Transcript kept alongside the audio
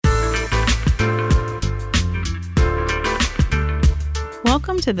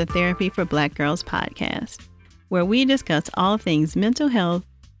Welcome to the Therapy for Black Girls podcast, where we discuss all things mental health,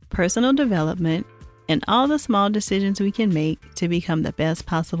 personal development, and all the small decisions we can make to become the best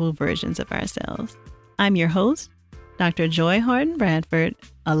possible versions of ourselves. I'm your host, Dr. Joy Harden Bradford,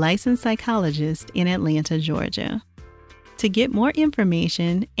 a licensed psychologist in Atlanta, Georgia. To get more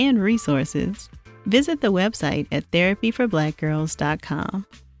information and resources, visit the website at therapyforblackgirls.com.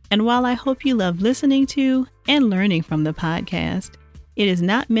 And while I hope you love listening to and learning from the podcast, it is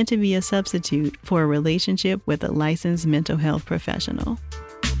not meant to be a substitute for a relationship with a licensed mental health professional.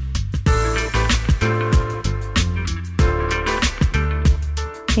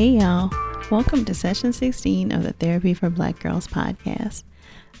 Hey y'all, welcome to session 16 of the Therapy for Black Girls podcast.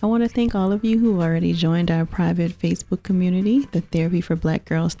 I want to thank all of you who already joined our private Facebook community, the Therapy for Black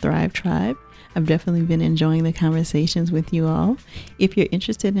Girls Thrive Tribe. I've definitely been enjoying the conversations with you all. If you're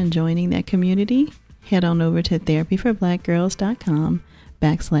interested in joining that community, head on over to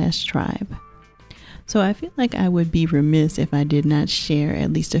therapyforblackgirls.com/tribe. So I feel like I would be remiss if I did not share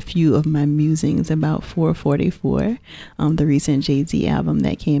at least a few of my musings about 444, the recent Jay-Z album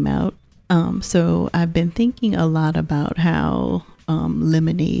that came out. So I've been thinking a lot about how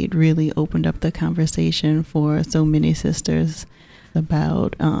Lemonade really opened up the conversation for so many sisters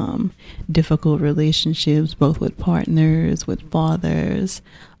about difficult relationships, both with partners, with fathers,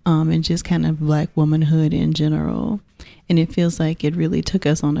 and just kind of Black womanhood in general. And it feels like it really took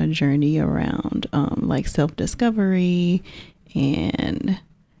us on a journey around like self-discovery and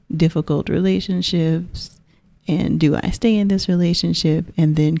difficult relationships, and do I stay in this relationship,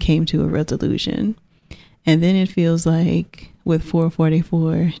 and then came to a resolution. And then it feels like with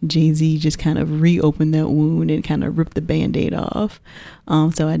 444, Jay-Z just kind of reopened that wound and kind of ripped the Band-Aid off.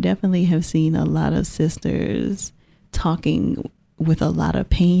 So I definitely have seen a lot of sisters talking with a lot of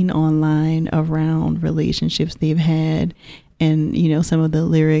pain online around relationships they've had. And, you know, some of the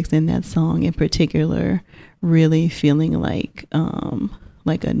lyrics in that song in particular really feeling like a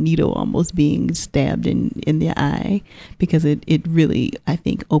needle almost being stabbed in the eye, because it really, I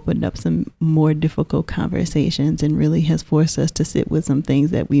think, opened up some more difficult conversations and really has forced us to sit with some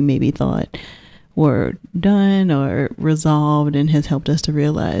things that we maybe thought were done or resolved, and has helped us to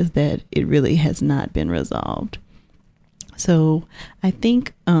realize that it really has not been resolved. So I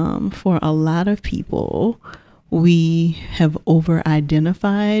think for a lot of people, we have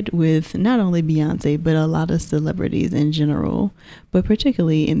over-identified with not only Beyonce, but a lot of celebrities in general, but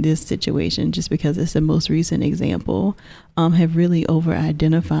particularly in this situation, just because it's the most recent example, have really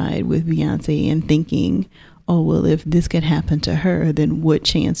over-identified with Beyonce and thinking, oh, well, if this could happen to her, then what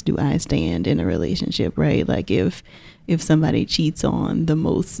chance do I stand in a relationship, right? Like if somebody cheats on the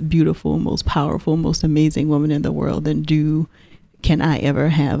most beautiful, most powerful, most amazing woman in the world, then can I ever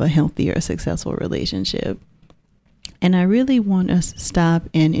have a healthy or successful relationship? And I really want us to stop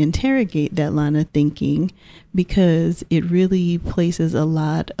and interrogate that line of thinking, because it really places a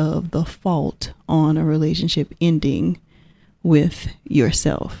lot of the fault on a relationship ending with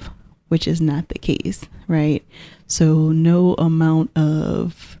yourself, which is not the case, right? So no amount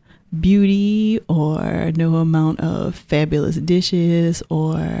of beauty or no amount of fabulous dishes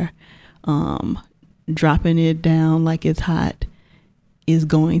or dropping it down like it's hot is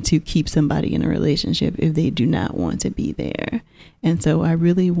going to keep somebody in a relationship if they do not want to be there. And so I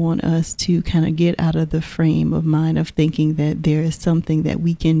really want us to kind of get out of the frame of mind of thinking that there is something that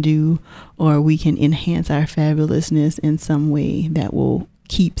we can do, or we can enhance our fabulousness in some way that will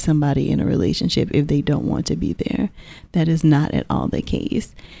keep somebody in a relationship if they don't want to be there. That is not at all the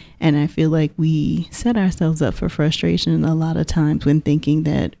case. And I feel like we set ourselves up for frustration a lot of times when thinking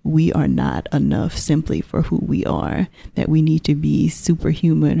that we are not enough simply for who we are, that we need to be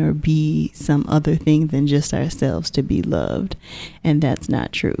superhuman or be some other thing than just ourselves to be loved. And that's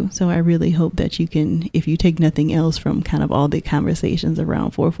not true. So I really hope that you can, if you take nothing else from kind of all the conversations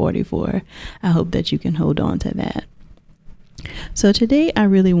around 444, I hope that you can hold on to that. So today I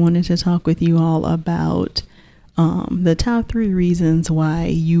really wanted to talk with you all about the top 3 reasons why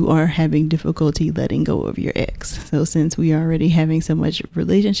you are having difficulty letting go of your ex. So since we are already having so much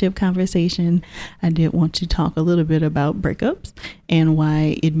relationship conversation, I did want to talk a little bit about breakups and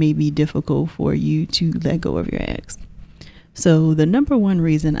why it may be difficult for you to let go of your ex. So the number one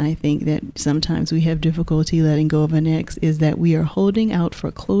reason I think that sometimes we have difficulty letting go of an ex is that we are holding out for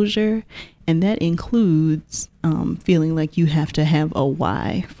closure, and that includes feeling like you have to have a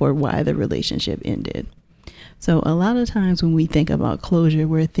why for why the relationship ended. So a lot of times when we think about closure,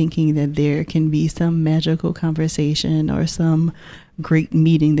 we're thinking that there can be some magical conversation or some great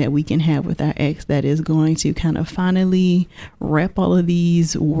meeting that we can have with our ex that is going to kind of finally wrap all of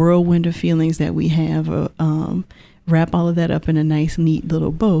these whirlwind of feelings that we have wrap all of that up in a nice, neat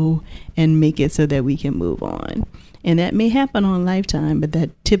little bow and make it so that we can move on. And that may happen on Lifetime, but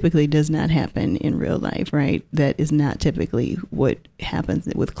that typically does not happen in real life, right? That is not typically what happens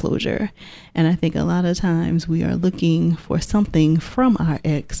with closure. And I think a lot of times we are looking for something from our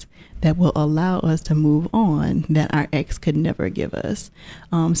ex that will allow us to move on that our ex could never give us.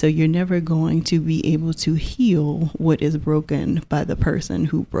 So you're never going to be able to heal what is broken by the person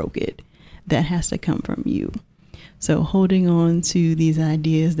who broke it. That has to come from you. So holding on to these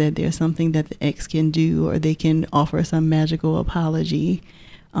ideas that there's something that the ex can do or they can offer some magical apology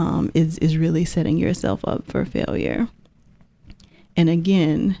is really setting yourself up for failure. And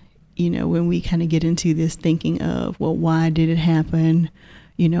again, when we kind of get into this thinking of, well, why did it happen?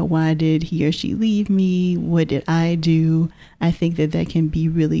 Why did he or she leave me? What did I do? I think that can be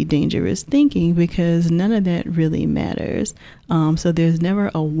really dangerous thinking because none of that really matters. So there's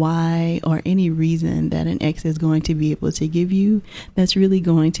never a why or any reason that an ex is going to be able to give you that's really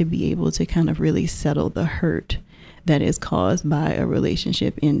going to be able to kind of really settle the hurt that is caused by a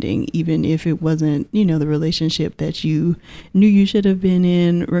relationship ending, even if it wasn't, the relationship that you knew you should have been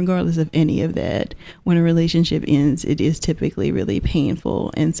in. Regardless of any of that, when a relationship ends, it is typically really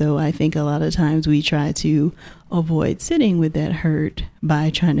painful. And so I think a lot of times we try to avoid sitting with that hurt by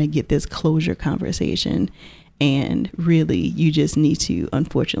trying to get this closure conversation. And really, you just need to,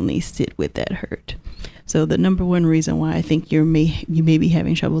 unfortunately, sit with that hurt. So the number one reason why I think you may be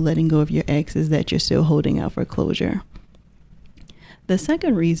having trouble letting go of your ex is that you're still holding out for closure. The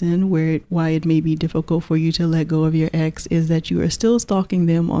second reason why it may be difficult for you to let go of your ex is that you are still stalking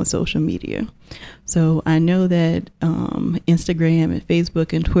them on social media. So I know that Instagram and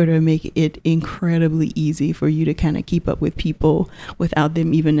Facebook and Twitter make it incredibly easy for you to kind of keep up with people without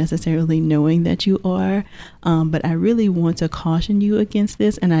them even necessarily knowing that you are. But I really want to caution you against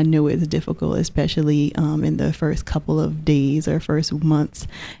this. And I know it's difficult, especially in the first couple of days or first months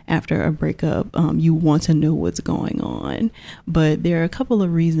after a breakup. You want to know what's going on. But there are a couple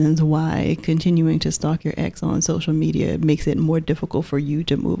of reasons why continuing to stalk your ex on social media makes it more difficult for you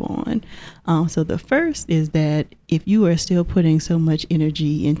to move on. So the first is that if you are still putting so much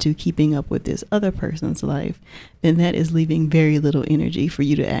energy into keeping up with this other person's life, then that is leaving very little energy for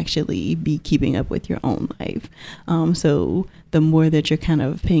you to actually be keeping up with your own life. So the more that you're kind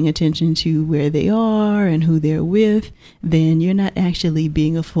of paying attention to where they are and who they're with, then you're not actually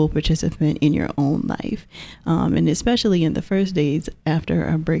being a full participant in your own life. And especially in the first days after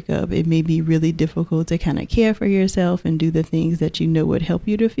a breakup, it may be really difficult to kind of care for yourself and do the things that you know would help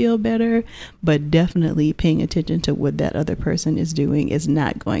you to feel better. But definitely paying attention to what that other person is doing is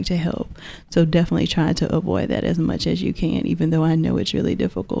not going to help. So definitely try to avoid that as much as you can, even though I know it's really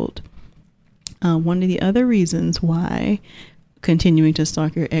difficult. One of the other reasons why continuing to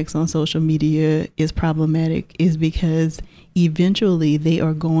stalk your ex on social media is problematic is because eventually they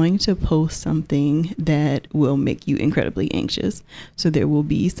are going to post something that will make you incredibly anxious. So there will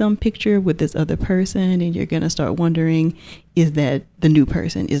be some picture with this other person and you're going to start wondering, is that the new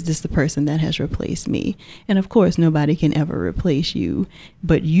person? Is this the person that has replaced me? And of course, nobody can ever replace you,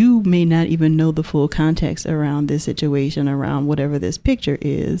 but you may not even know the full context around this situation, around whatever this picture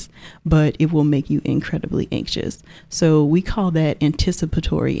is, but it will make you incredibly anxious. So we call that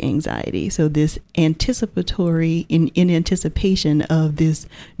anticipatory anxiety. So this anticipatory, in anticipation of this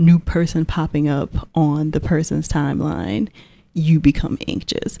new person popping up on the person's timeline, you become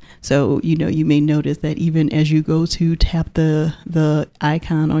anxious. So, you may notice that even as you go to tap the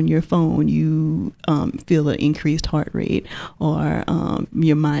icon on your phone, you feel an increased heart rate, or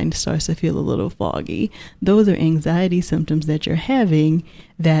your mind starts to feel a little foggy. Those are anxiety symptoms that you're having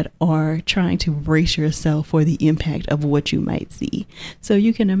that are trying to brace yourself for the impact of what you might see. So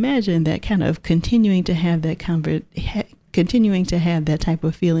you can imagine that kind of continuing to have that type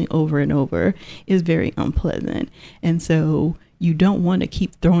of feeling over and over is very unpleasant. And so you don't want to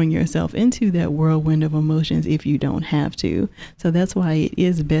keep throwing yourself into that whirlwind of emotions if you don't have to. So that's why it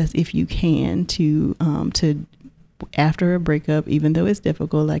is best, if you can, to after a breakup, even though it's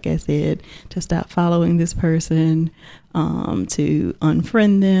difficult, like I said, to stop following this person, to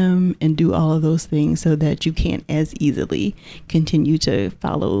unfriend them and do all of those things so that you can't as easily continue to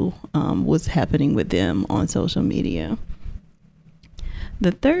follow what's happening with them on social media.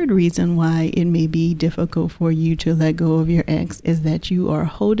 The third reason why it may be difficult for you to let go of your ex is that you are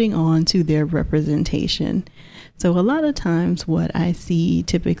holding on to their representation. So a lot of times what I see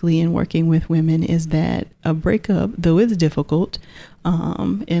typically in working with women is that a breakup, though it's difficult,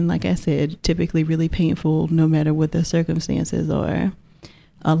 and like I said, typically really painful no matter what the circumstances are,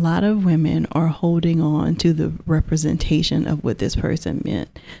 a lot of women are holding on to the representation of what this person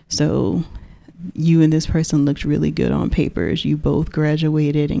meant. So you and this person looked really good on papers. You both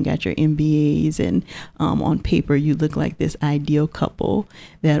graduated and got your MBAs, and on paper you look like this ideal couple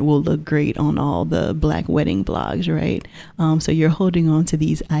that will look great on all the Black wedding blogs, right? So you're holding on to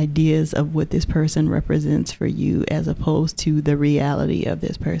these ideas of what this person represents for you as opposed to the reality of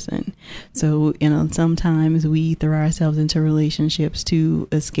this person. So, sometimes we throw ourselves into relationships to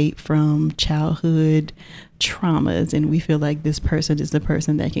escape from childhood traumas, and we feel like this person is the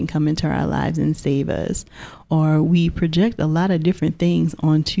person that can come into our lives and save us, or we project a lot of different things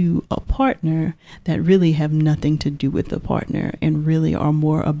onto a partner that really have nothing to do with the partner and really are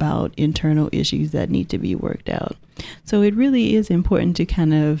more about internal issues that need to be worked out. So it really is important to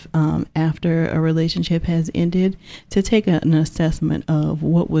kind of, after a relationship has ended, to take an assessment of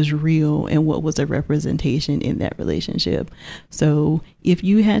what was real and what was a representation in that relationship. So if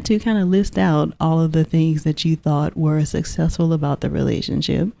you had to kind of list out all of the things that you thought were successful about the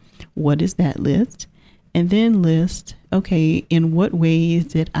relationship, what is that list? And then list, okay, in what ways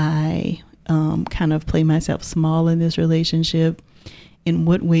did I kind of play myself small in this relationship? In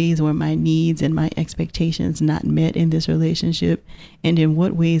what ways were my needs and my expectations not met in this relationship? And in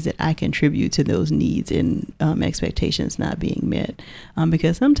what ways did I contribute to those needs and expectations not being met?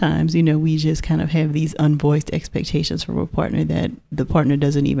 Because sometimes, we just kind of have these unvoiced expectations from a partner that the partner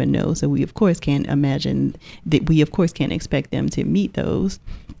doesn't even know. So we, of course, can't imagine that we, of course, can't expect them to meet those.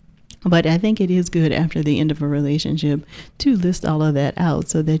 But I think it is good after the end of a relationship to list all of that out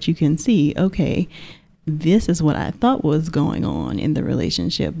so that you can see, okay, this is what I thought was going on in the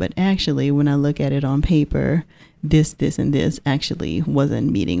relationship, but actually when I look at it on paper, this, and this actually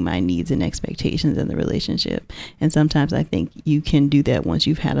wasn't meeting my needs and expectations in the relationship. And sometimes I think you can do that once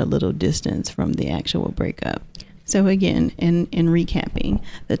you've had a little distance from the actual breakup. So again, in recapping,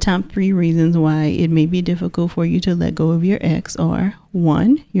 the top 3 reasons why it may be difficult for you to let go of your ex are: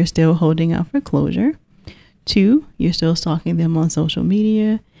 1, you're still holding out for closure; 2, you're still stalking them on social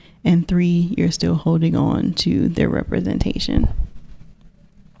media; and 3, you're still holding on to their representation.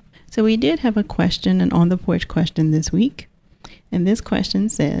 So we did have a question, an on the porch question this week. And this question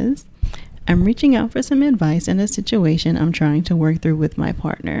says, I'm reaching out for some advice in a situation I'm trying to work through with my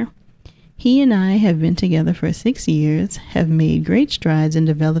partner. He and I have been together for 6 years, have made great strides in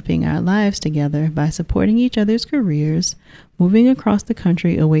developing our lives together by supporting each other's careers, moving across the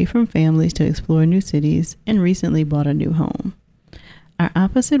country away from families to explore new cities, and recently bought a new home. Our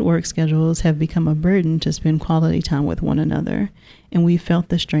opposite work schedules have become a burden to spend quality time with one another, and we felt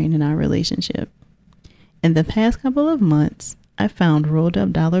the strain in our relationship. In the past couple of months, I found rolled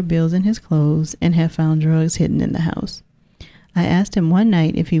up dollar bills in his clothes and have found drugs hidden in the house. I asked him one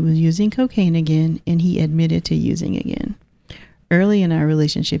night if he was using cocaine again, and he admitted to using again. Early in our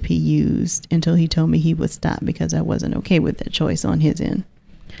relationship, he used until he told me he would stop because I wasn't okay with that choice on his end.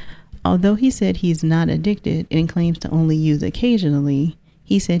 Although he said he's not addicted and claims to only use occasionally,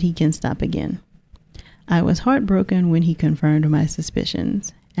 he said he can stop again. I was heartbroken when he confirmed my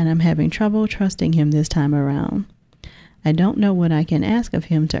suspicions, and I'm having trouble trusting him this time around. I don't know what I can ask of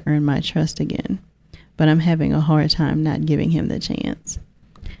him to earn my trust again, but I'm having a hard time not giving him the chance.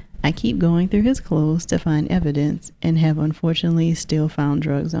 I keep going through his clothes to find evidence and have unfortunately still found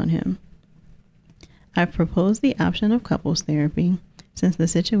drugs on him. I've proposed the option of couples therapy since the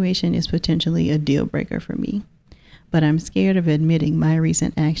situation is potentially a deal breaker for me, but I'm scared of admitting my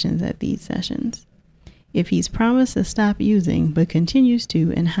recent actions at these sessions. If he's promised to stop using but continues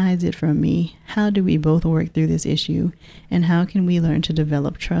to and hides it from me, how do we both work through this issue, and how can we learn to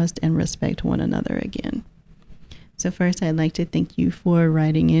develop trust and respect one another again? So first, I'd like to thank you for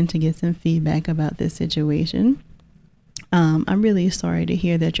writing in to get some feedback about this situation. I'm really sorry to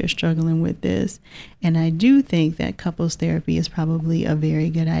hear that you're struggling with this, and I do think that couples therapy is probably a very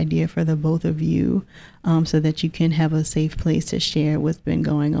good idea for the both of you, so that you can have a safe place to share what's been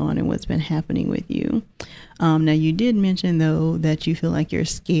going on and what's been happening with you. Now, you did mention, though, that you feel like you're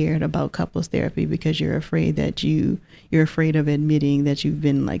scared about couples therapy because you're afraid that you're afraid of admitting that you've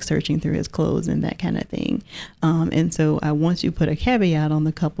been like searching through his clothes and that kind of thing. And so I want to put a caveat on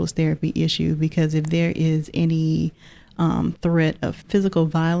the couples therapy issue, because if there is any threat of physical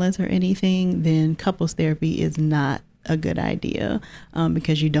violence or anything, then couples therapy is not a good idea,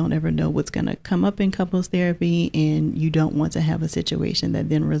 because you don't ever know what's going to come up in couples therapy, and you don't want to have a situation that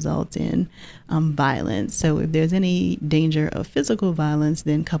then results in violence. So if there's any danger of physical violence,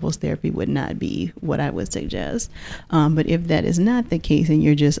 then couples therapy would not be what I would suggest. But if that is not the case, and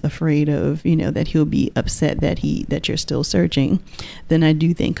you're just afraid of, that he'll be upset that you're still searching, then I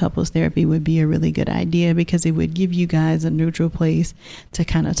do think couples therapy would be a really good idea, because it would give you guys a neutral place to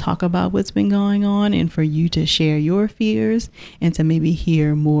kind of talk about what's been going on, and for you to share your fears and to maybe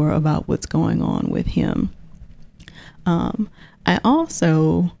hear more about what's going on with him. I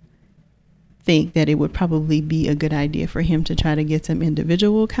also think that it would probably be a good idea for him to try to get some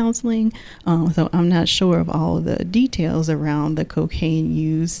individual counseling. So I'm not sure of all of the details around the cocaine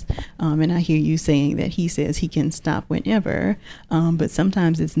use. And I hear you saying that he says he can stop whenever, but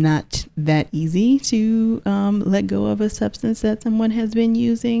sometimes it's not that easy to let go of a substance that someone has been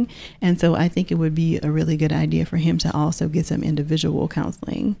using. And so I think it would be a really good idea for him to also get some individual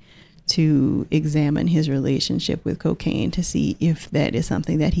counseling to examine his relationship with cocaine to see if that is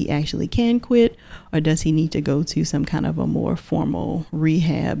something that he actually can quit, or does he need to go to some kind of a more formal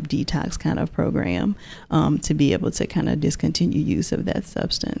rehab detox kind of program to be able to kind of discontinue use of that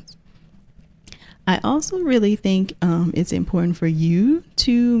substance. I also really think it's important for you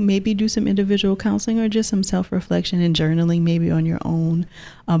to maybe do some individual counseling or just some self-reflection and journaling maybe on your own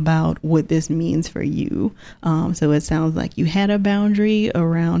about what this means for you. So it sounds like you had a boundary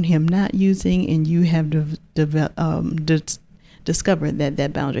around him not using, and you have discovered that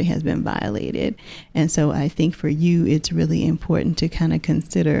that boundary has been violated. And so I think for you, it's really important to kind of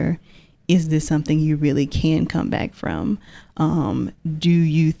consider, is this something you really can come back from? Do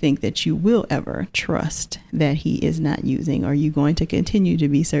you think that you will ever trust that he is not using? Are you going to continue to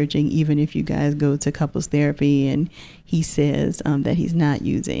be searching even if you guys go to couples therapy and he says that he's not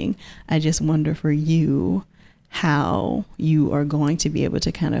using? I just wonder for you how you are going to be able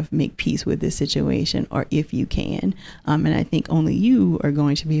to kind of make peace with this situation, or if you can. And I think only you are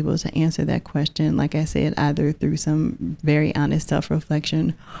going to be able to answer that question, like I said, either through some very honest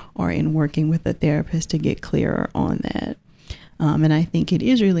self-reflection or in working with a therapist to get clearer on that. And I think it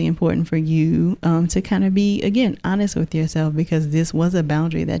is really important for you to kind of be, again, honest with yourself, because this was a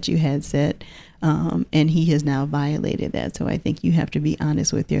boundary that you had set, and he has now violated that. So I think you have to be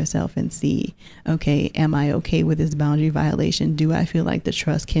honest with yourself and see, okay, am I okay with this boundary violation? Do I feel like the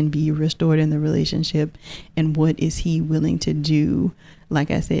trust can be restored in the relationship? And what is he willing to do, like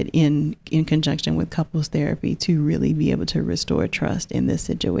I said, in conjunction with couples therapy, to really be able to restore trust in this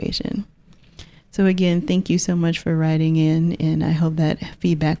situation? So again, thank you so much for writing in, and I hope that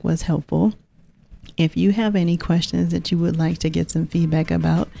feedback was helpful. If you have any questions that you would like to get some feedback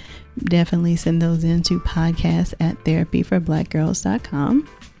about, definitely send those in to podcast@therapyforblackgirls.com.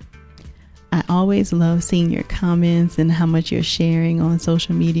 I always love seeing your comments and how much you're sharing on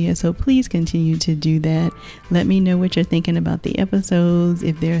social media, so please continue to do that. Let me know what you're thinking about the episodes.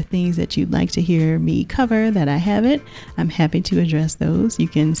 If there are things that you'd like to hear me cover that I haven't, I'm happy to address those. You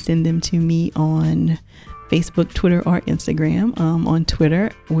can send them to me on Facebook, Twitter, or Instagram. On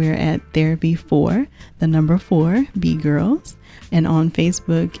Twitter, we're at Therapy4, the number 4, B Girls. And on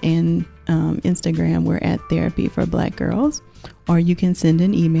Facebook and Instagram, we're at Therapy for Black Girls. Or you can send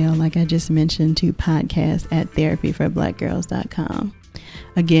an email, like I just mentioned, to podcast@therapyforblackgirls.com.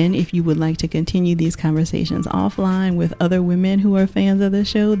 Again, if you would like to continue these conversations offline with other women who are fans of the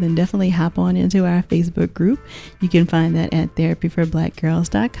show, then definitely hop on into our Facebook group. You can find that at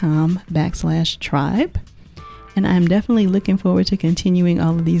therapyforblackgirls.com/tribe. And I'm definitely looking forward to continuing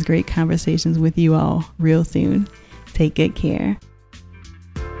all of these great conversations with you all real soon. Take good care.